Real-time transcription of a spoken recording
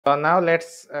So now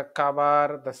let's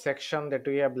cover the section that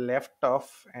we have left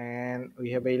off, and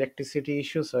we have electricity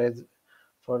issue. So as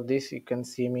for this, you can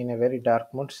see me in a very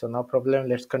dark mode. So no problem.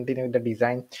 Let's continue with the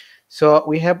design. So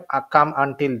we have come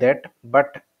until that,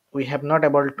 but we have not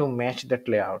able to match that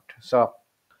layout. So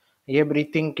you have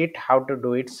rethink it how to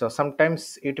do it. So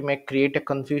sometimes it may create a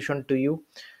confusion to you.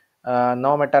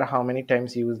 No matter how many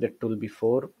times you use the tool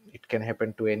before, it can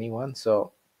happen to anyone.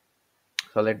 So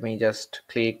let me just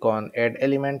click on add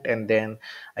element, and then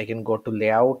I can go to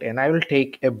layout, and I will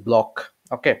take a block.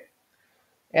 Okay,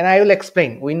 and I will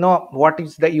explain. We know what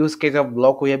is the use case of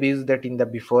block. We have used that in the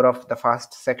before of the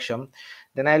first section.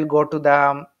 Then I'll go to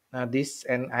the this,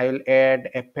 and I will add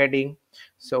a padding,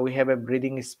 so we have a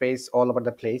breathing space all over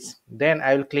the place. Then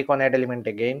I will click on add element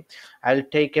again. I'll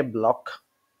take a block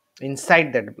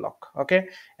inside that block, okay,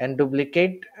 and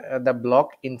duplicate the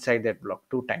block inside that block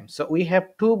 2 times. So we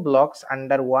have 2 blocks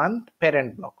under one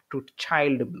parent block, to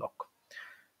child block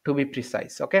to be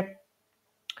precise. Okay,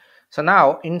 so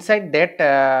now inside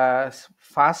that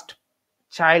first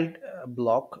child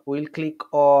block, we'll click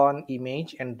on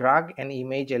image and drag an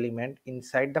image element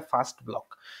inside the first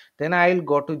block. Then I'll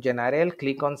go to general,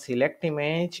 click on select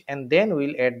image, and then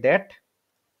we'll add that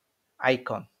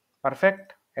icon.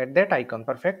 Perfect, add that icon.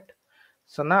 Perfect.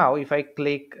 So now if I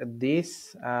click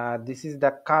this, this is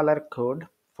the color code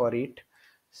for it.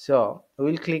 So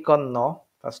we'll click on no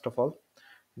first of all.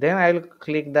 Then I will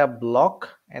click the block,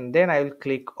 and then I will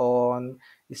click on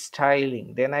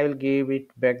styling. Then I will give it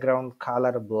background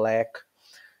color black.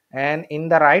 And in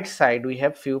the right side we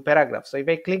have few paragraphs. So if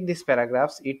I click these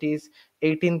paragraphs, it is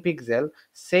 18 pixel,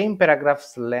 same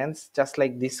paragraphs length, just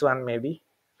like this one maybe,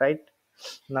 right?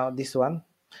 Now this one,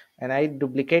 and I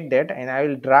duplicate that, and I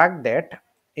will drag that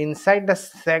inside the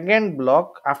second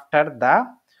block after the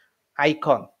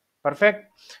icon.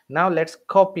 Perfect. Now let's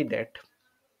copy that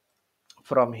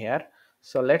from here.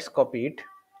 So let's copy it.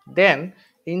 Then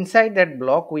inside that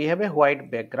block we have a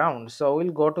white background, so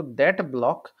we'll go to that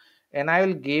block, and I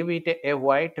will give it a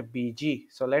white bg.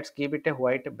 So let's give it a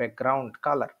white background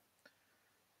color,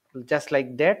 just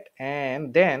like that.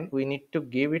 And then we need to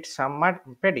give it some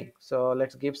padding. So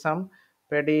let's give some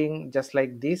padding just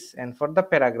like this. And for the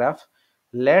paragraph,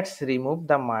 let's remove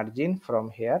the margin from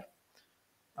here.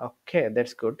 Okay,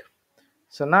 that's good.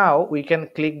 So now we can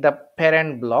click the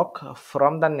parent block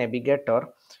from the navigator,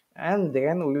 and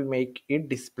then we will make it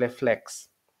display flex.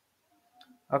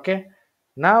 Okay,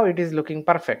 now it is looking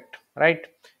perfect, right?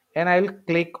 And I will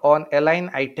click on align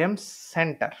items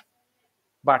center.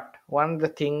 But one the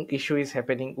thing issue is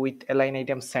happening with align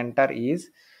item center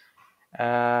is,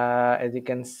 as you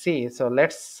can see, so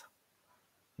let's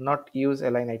not use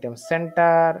align item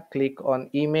center. Click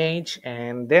on image,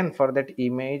 and then for that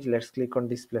image, let's click on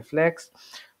display flex.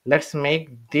 Let's make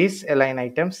this align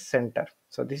items center.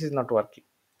 So this is not working.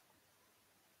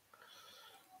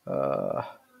 uh,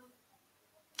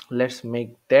 let's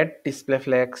make that display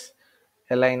flex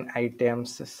align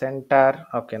items center.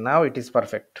 Okay, now it is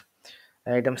perfect.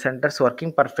 Item center is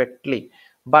working perfectly.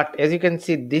 But as you can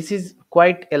see, this is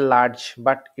quite a large,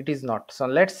 but it is not. So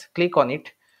let's click on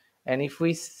it, and if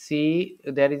we see,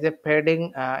 there is a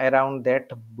padding around that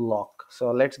block.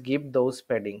 So let's give those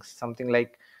paddings something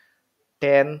like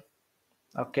 10.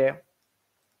 Okay,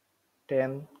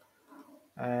 10.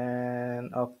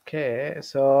 And okay,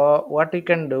 so what we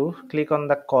can do, click on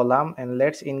the column, and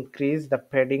let's increase the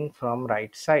padding from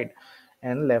right side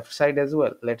and left side as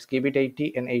well. Let's give it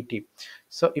 80 and 80.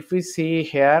 So if we see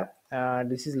here,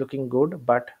 this is looking good.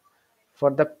 But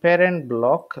for the parent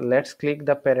block, let's click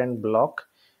the parent block,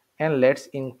 and let's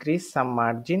increase some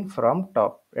margin from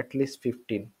top, at least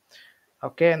 15.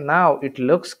 Okay, now it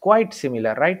looks quite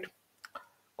similar, right?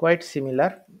 Quite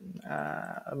similar.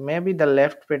 Maybe the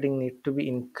left padding need to be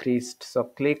increased. So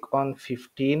click on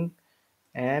 15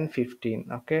 and 15.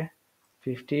 Okay,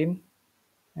 15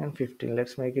 and 15.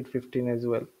 Let's make it 15 as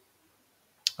well.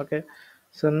 Okay,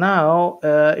 so now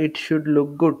it should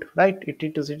look good, right?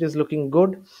 It is looking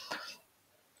good.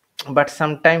 But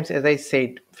sometimes, as I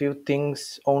said, few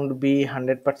things won't be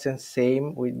 100%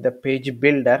 same with the page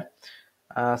builder.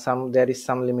 Some there is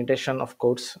some limitation of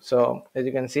codes. So as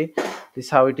you can see, this is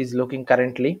how it is looking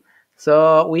currently.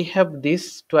 So we have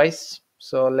this twice.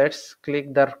 So let's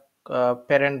click the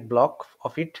parent block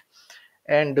of it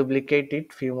and duplicate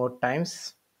it few more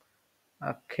times.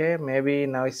 Okay, maybe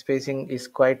now spacing is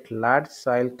quite large,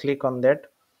 so I'll click on that.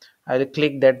 I'll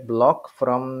click that block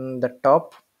from the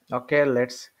top. Okay,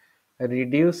 let's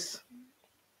reduce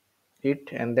it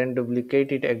and then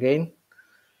duplicate it again,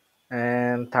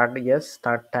 and third, yes,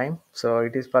 third time. So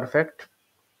it is perfect.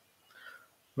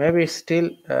 Maybe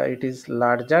still it is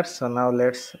larger, so now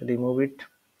let's remove it.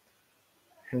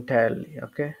 entirely.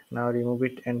 Okay, now remove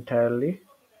it entirely,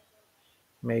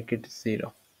 make it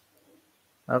 0.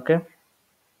 Okay,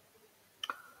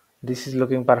 this is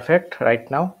looking perfect right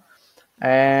now.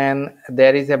 And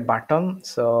there is a button,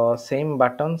 so same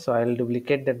button, so I'll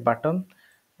duplicate that button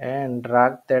and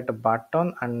drag that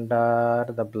button under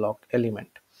the block element,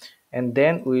 and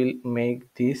then we'll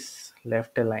make this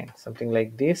left align something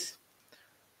like this.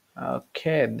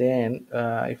 Okay, then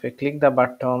if I click the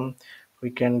button, we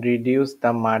can reduce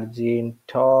the margin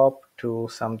top to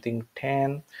something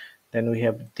 10. Then we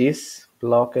have this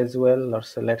block as well.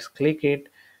 Also, let's click it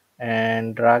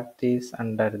and drag this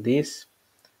under this.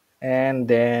 And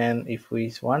then if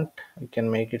we want, we can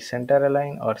make it center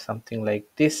align or something like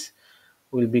this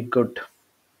will be good.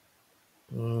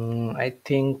 I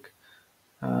think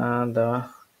the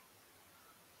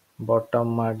bottom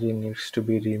margin needs to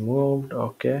be removed.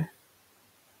 Okay,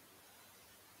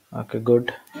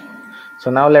 good. So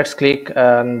now let's click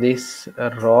on this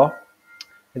row.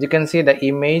 As you can see, the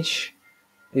image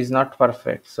is not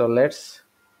perfect, so let's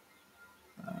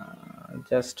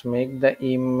just make the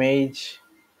image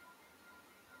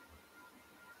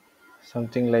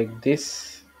something like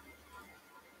this.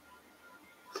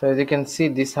 So as you can see,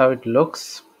 this how it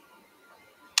looks.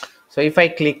 So if I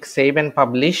click save and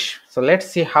publish, so let's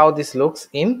see how this looks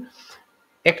in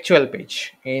actual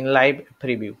page in live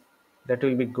preview. That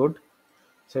will be good.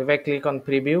 So if I click on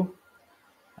preview,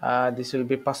 this will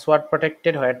be password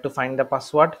protected. Where to find the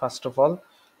password first of all?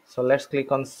 So let's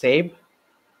click on save.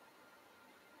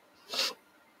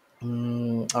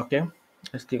 Okay,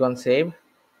 let's click on save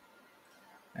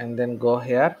and then go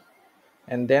here,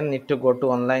 and then need to go to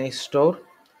online store,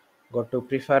 go to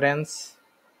preference,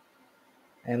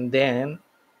 and then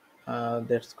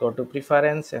let's go to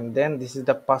preference, and then this is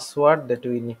the password that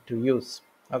we need to use.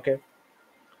 Okay,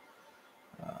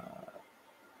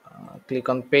 click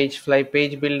on Pagefly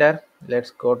page builder.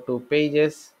 Let's go to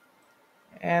pages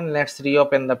and let's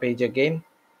reopen the page again.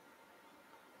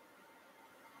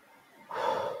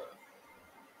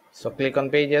 So click on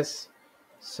pages.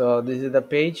 So this is the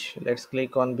page. Let's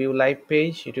click on view live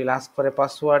page. It will ask for a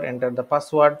password, enter the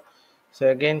password. So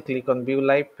again click on view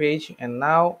live page, and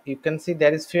now you can see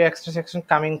there is few extra section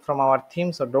coming from our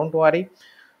theme, so don't worry.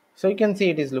 So you can see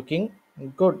it is looking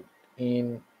good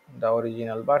in the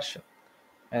original version,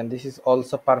 and this is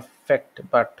also perfect,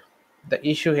 but the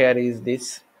issue here is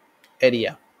this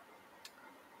area,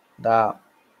 the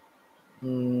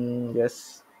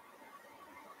yes,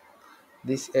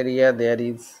 this area, there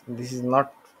is, this is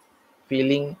not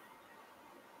feeling,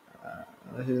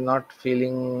 this is not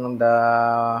feeling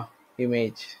the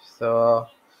image, so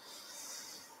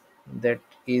that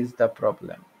is the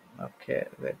problem. Okay,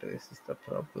 that is the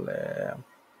problem.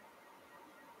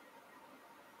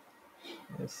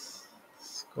 Yes,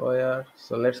 square,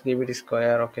 so let's give it a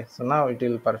square. Okay, so now it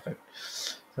will perfect.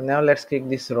 So now let's click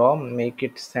this row, make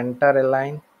it center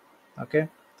align. Okay,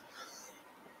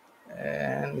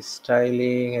 and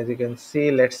styling, as you can see,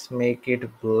 let's make it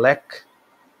black,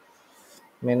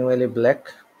 manually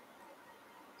black.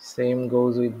 Same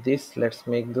goes with this, let's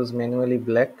make those manually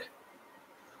black.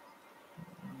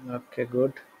 Okay,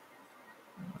 good.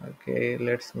 Okay,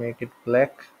 let's make it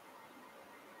black,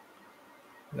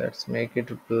 let's make it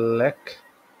black,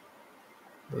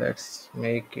 let's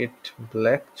make it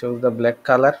black, choose the black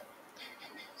color.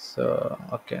 So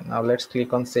okay, now let's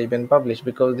click on save and publish,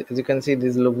 because as you can see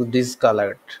this looks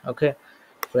discolored. Okay,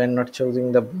 when not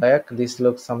choosing the black, this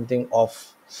looks something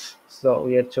off, so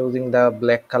we are choosing the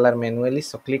black color manually.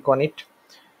 So click on it,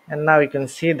 and now you can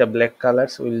see the black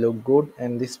colors will look good,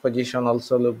 and this position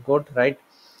also look good, right?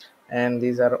 And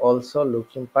these are also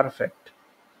looking perfect.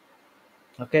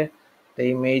 Okay,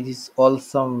 the image is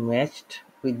also matched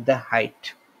with the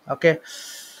height. Okay,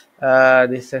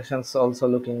 this section is also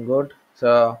looking good.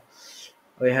 So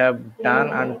we have done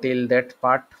until that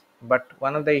part, but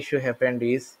one of the issue happened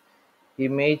is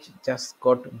image just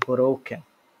got broken.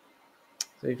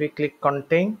 So if we click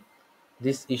contain,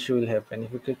 this issue will happen.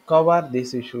 If you click cover,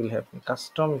 this issue will happen.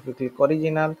 Custom, if you click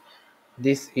original,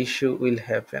 this issue will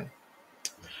happen.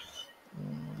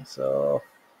 So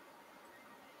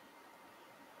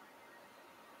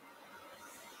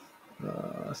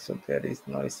so there is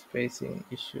no spacing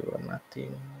issue or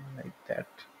nothing like that.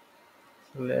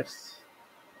 So let's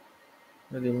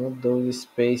remove those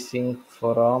spacing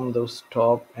from those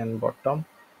top and bottom.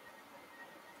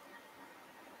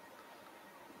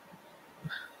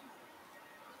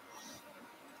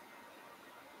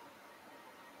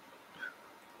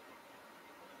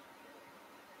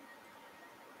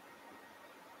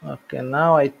 Okay,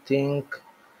 now I think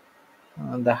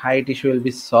the height issue will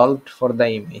be solved for the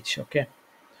image. Okay,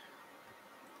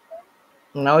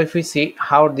 Now if we see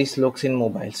how this looks in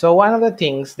mobile, so one of the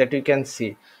things that you can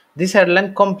see, this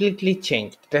headline completely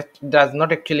changed. That does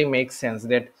not actually make sense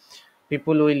that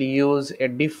people will use a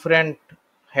different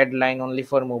headline only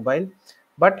for mobile.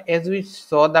 But as we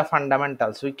saw the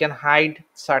fundamentals, we can hide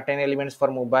certain elements for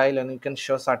mobile and we can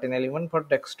show certain element for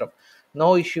desktop.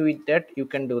 No issue with that, you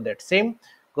can do that. Same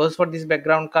goes for this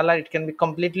background color, it can be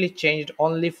completely changed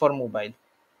only for mobile.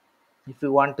 If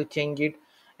you want to change it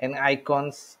and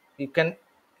icons, you can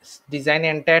design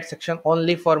an entire section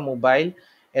only for mobile.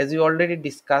 As we already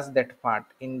discussed that part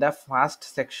in the first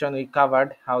section, we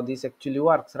covered how this actually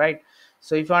works, right?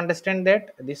 So if you understand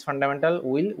that, this fundamental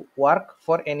will work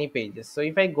for any pages. So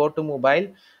if I go to mobile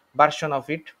version of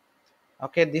it,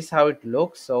 okay, this how it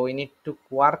looks. So we need to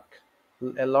work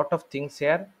a lot of things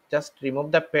here. Just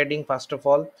remove the padding first of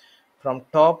all from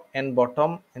top and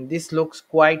bottom, and this looks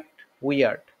quite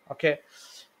weird, okay,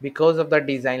 because of the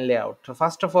design layout. So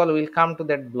first of all, we'll come to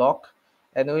that block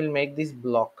and we'll make this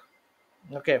block,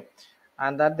 okay.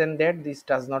 And other than that, this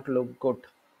does not look good.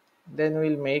 Then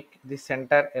we'll make the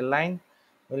center align,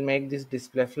 we'll make this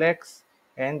display flex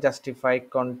and justify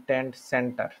content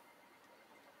center,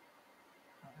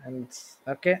 and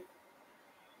okay,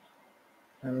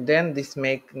 and then this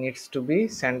make needs to be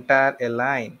center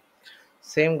align.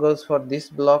 Same goes for this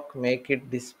block, make it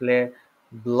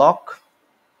block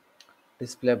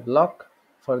display block.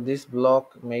 For this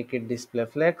block, make it display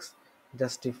flex,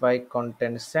 justify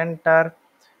content center,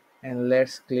 and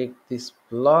let's click this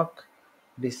block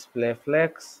display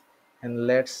flex, and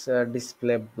let's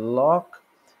display block.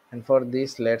 And for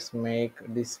this, let's make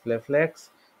display flex,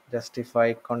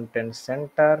 justify content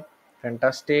center.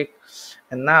 Fantastic.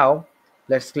 And now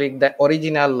let's click the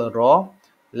original row,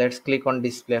 let's click on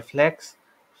display flex,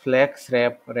 flex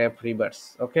wrap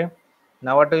reverse. Okay,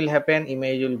 now what will happen,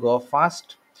 image will go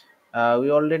fast.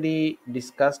 We already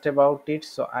discussed about it,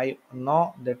 so I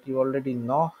know that you already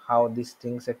know how these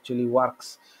things actually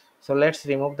works. So let's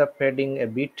remove the padding a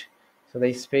bit, so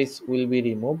the space will be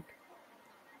removed.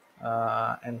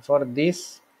 And for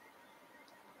this,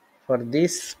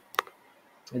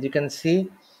 as you can see,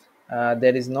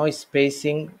 there is no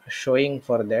spacing showing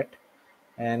for that.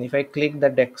 And if I click the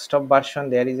desktop version,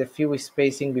 there is a few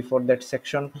spacing before that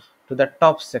section to the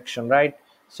top section, right?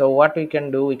 So what we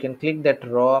can do, we can click that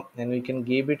row and we can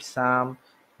give it some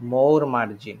more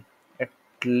margin, at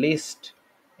least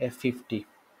a 50.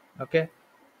 Okay,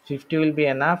 50 will be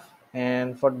enough.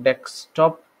 And for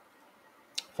desktop,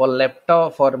 for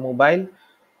laptop, for mobile,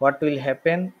 what will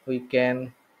happen, we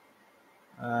can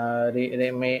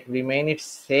remain it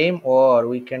same, or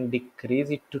we can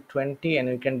decrease it to 20 and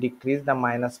we can decrease the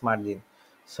minus margin.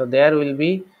 So there will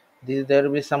be this, there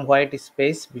will be some white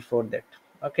space before that.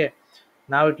 Okay,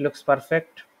 now it looks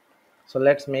perfect. So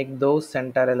let's make those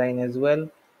center align as well,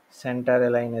 center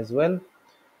align as well.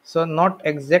 So not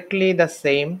exactly the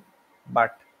same,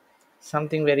 but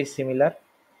something very similar,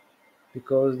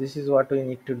 because this is what we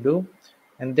need to do.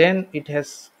 And then it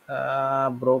has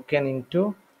broken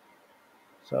into,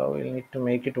 so we need to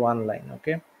make it one line.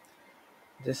 Okay,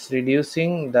 just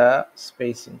reducing the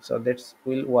spacing, so that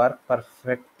will work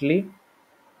perfectly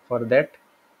for that.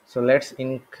 So let's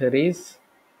increase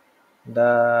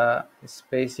the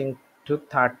spacing to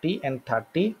 30 and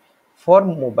 30 for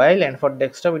mobile, and for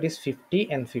desktop it is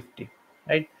 50 and 50,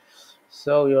 right?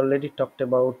 So we already talked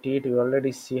about it, we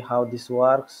already see how this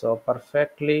works, so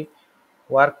perfectly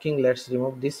working. Let's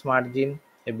remove this margin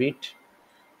a bit.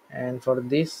 And for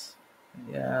this,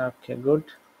 yeah, okay, good,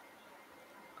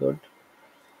 good,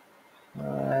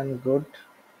 and good,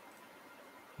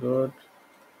 good,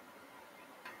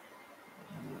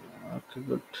 okay,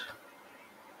 good,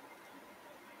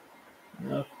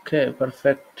 okay,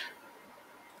 perfect.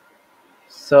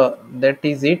 So that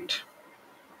is it,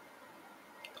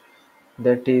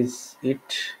 that is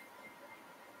it.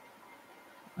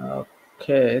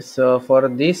 Okay, so for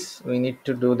this we need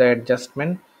to do the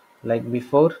adjustment like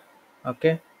before.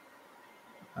 Okay,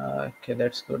 okay,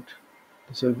 that's good,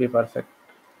 this will be perfect.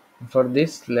 For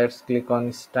this, let's click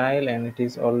on style, and it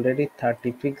is already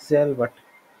 30 pixel, but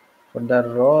for the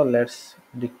row, let's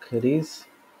decrease,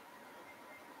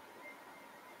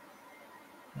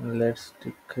 let's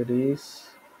decrease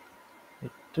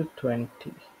it to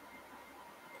 20.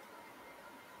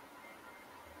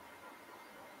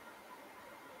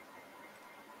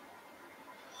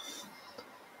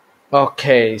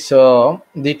 Okay, so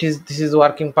this is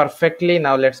working perfectly.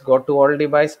 Now let's go to all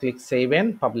device, click save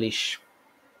and publish.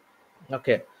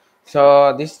 Okay,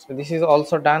 so this is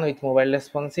also done with mobile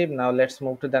responsive. Now let's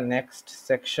move to the next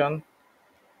section,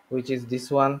 which is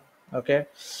this one. Okay,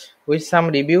 with some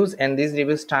reviews, and these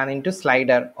reviews turn into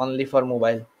slider only for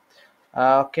mobile.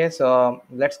 Okay, so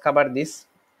let's cover this.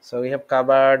 So we have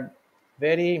covered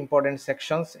very important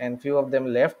sections and few of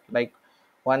them left, like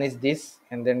one is this,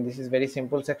 and then this is very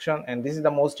simple section, and this is the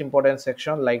most important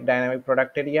section, like dynamic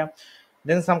product area.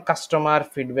 Then some customer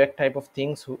feedback type of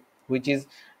things, which is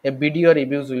a video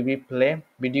reviews will be play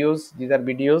videos, these are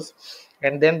videos.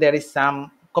 And then there is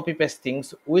some copy paste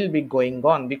things will be going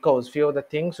on, because few of the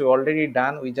things we already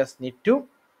done, we just need to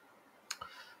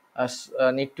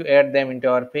add them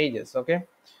into our pages. Okay,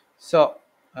 so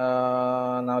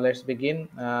now let's begin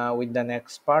with the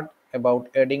next part about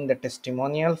adding the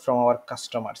testimonial from our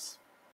customers.